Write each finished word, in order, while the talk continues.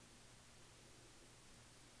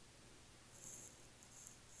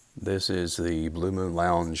This is the Blue Moon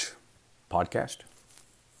Lounge podcast.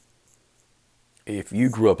 If you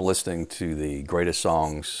grew up listening to the greatest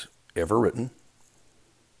songs ever written,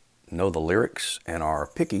 know the lyrics, and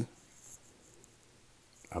are picky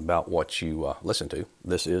about what you listen to,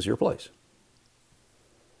 this is your place.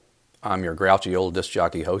 I'm your grouchy old disc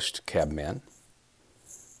jockey host, Cabman.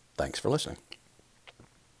 Thanks for listening.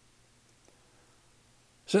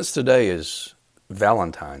 Since today is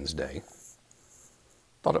Valentine's Day,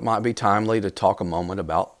 thought it might be timely to talk a moment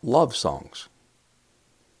about love songs.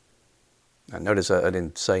 Now, notice I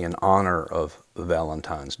didn't say in honor of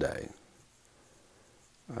Valentine's Day.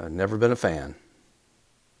 I've never been a fan.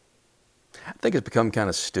 I think it's become kind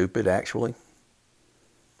of stupid, actually.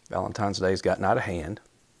 Valentine's Day has gotten out of hand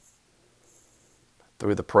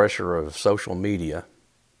through the pressure of social media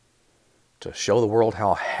to show the world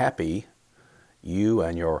how happy you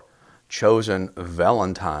and your chosen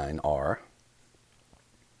Valentine are.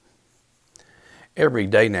 Every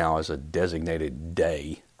day now is a designated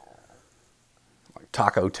day, like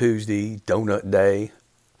Taco Tuesday, Donut Day.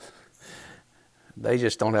 They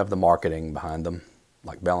just don't have the marketing behind them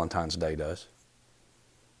like Valentine's Day does.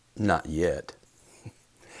 Not yet.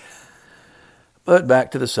 But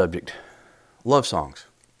back to the subject, love songs.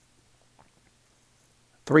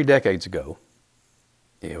 3 decades ago,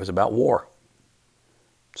 it was about war.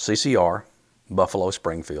 CCR, Buffalo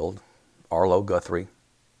Springfield, Arlo Guthrie,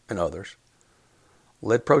 and others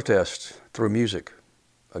led protests through music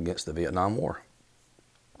against the Vietnam War.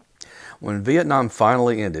 When Vietnam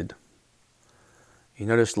finally ended, you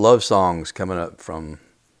noticed love songs coming up from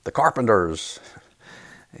the Carpenters,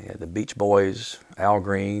 and the Beach Boys, Al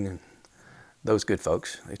Green, and those good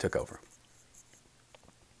folks. They took over.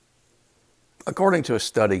 According to a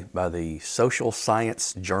study by the Social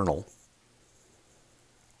Science Journal,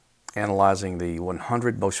 analyzing the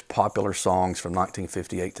 100 most popular songs from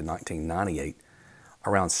 1958 to 1998,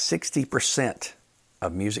 around 60%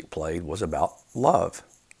 of music played was about love.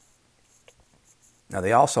 Now,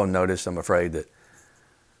 they also noticed, I'm afraid, that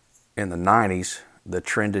in the 90s, the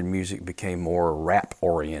trend in music became more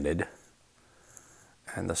rap-oriented,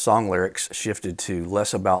 and the song lyrics shifted to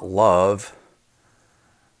less about love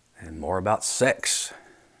and more about sex.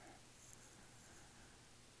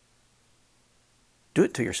 Do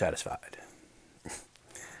it till you're satisfied.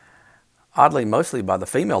 Oddly, mostly by the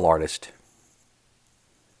female artist.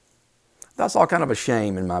 That's all kind of a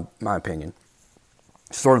shame in my opinion.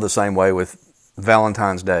 Sort of the same way with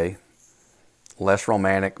Valentine's Day. Less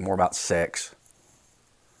romantic, more about sex.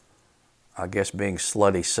 I guess being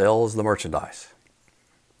slutty sells the merchandise.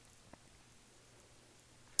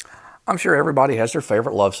 I'm sure everybody has their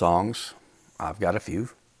favorite love songs. I've got a few.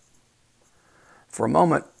 For a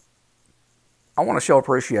moment, I want to show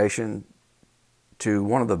appreciation to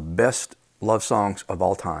one of the best love songs of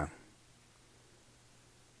all time.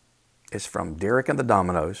 It's from Derek and the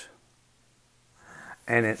Dominos,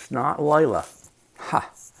 and it's not Layla.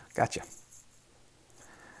 Ha, gotcha.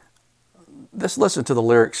 Let's listen to the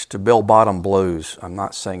lyrics to Bell Bottom Blues. I'm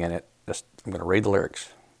not singing it, I'm going to read the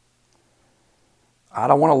lyrics. I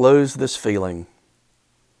don't want to lose this feeling,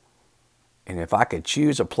 and if I could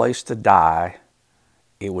choose a place to die,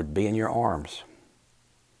 it would be in your arms.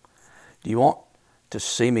 Do you want to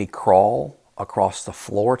see me crawl across the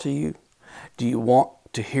floor to you? Do you want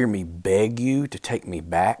to hear me beg you to take me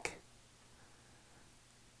back?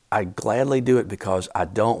 I'd gladly do it because I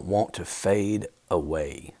don't want to fade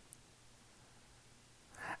away.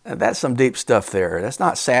 Now, that's some deep stuff there. That's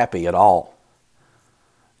not sappy at all.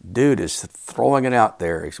 Dude is throwing it out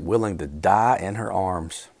there. He's willing to die in her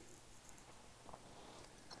arms.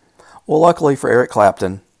 Well, luckily for Eric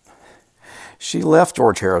Clapton, she left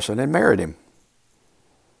George Harrison and married him.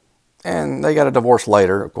 And they got a divorce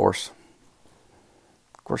later, of course.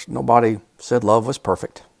 Of course, nobody said love was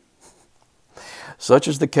perfect. Such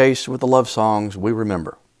is the case with the love songs we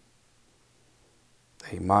remember.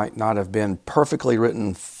 They might not have been perfectly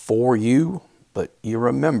written for you, but you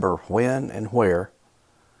remember when and where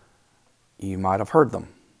you might have heard them,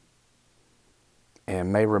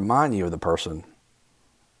 and may remind you of the person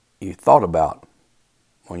you thought about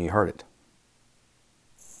when you heard it.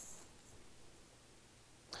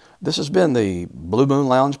 This has been the Blue Moon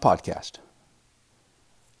Lounge podcast.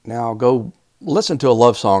 Now go listen to a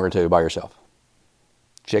love song or two by yourself.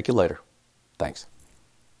 Check you later. Thanks.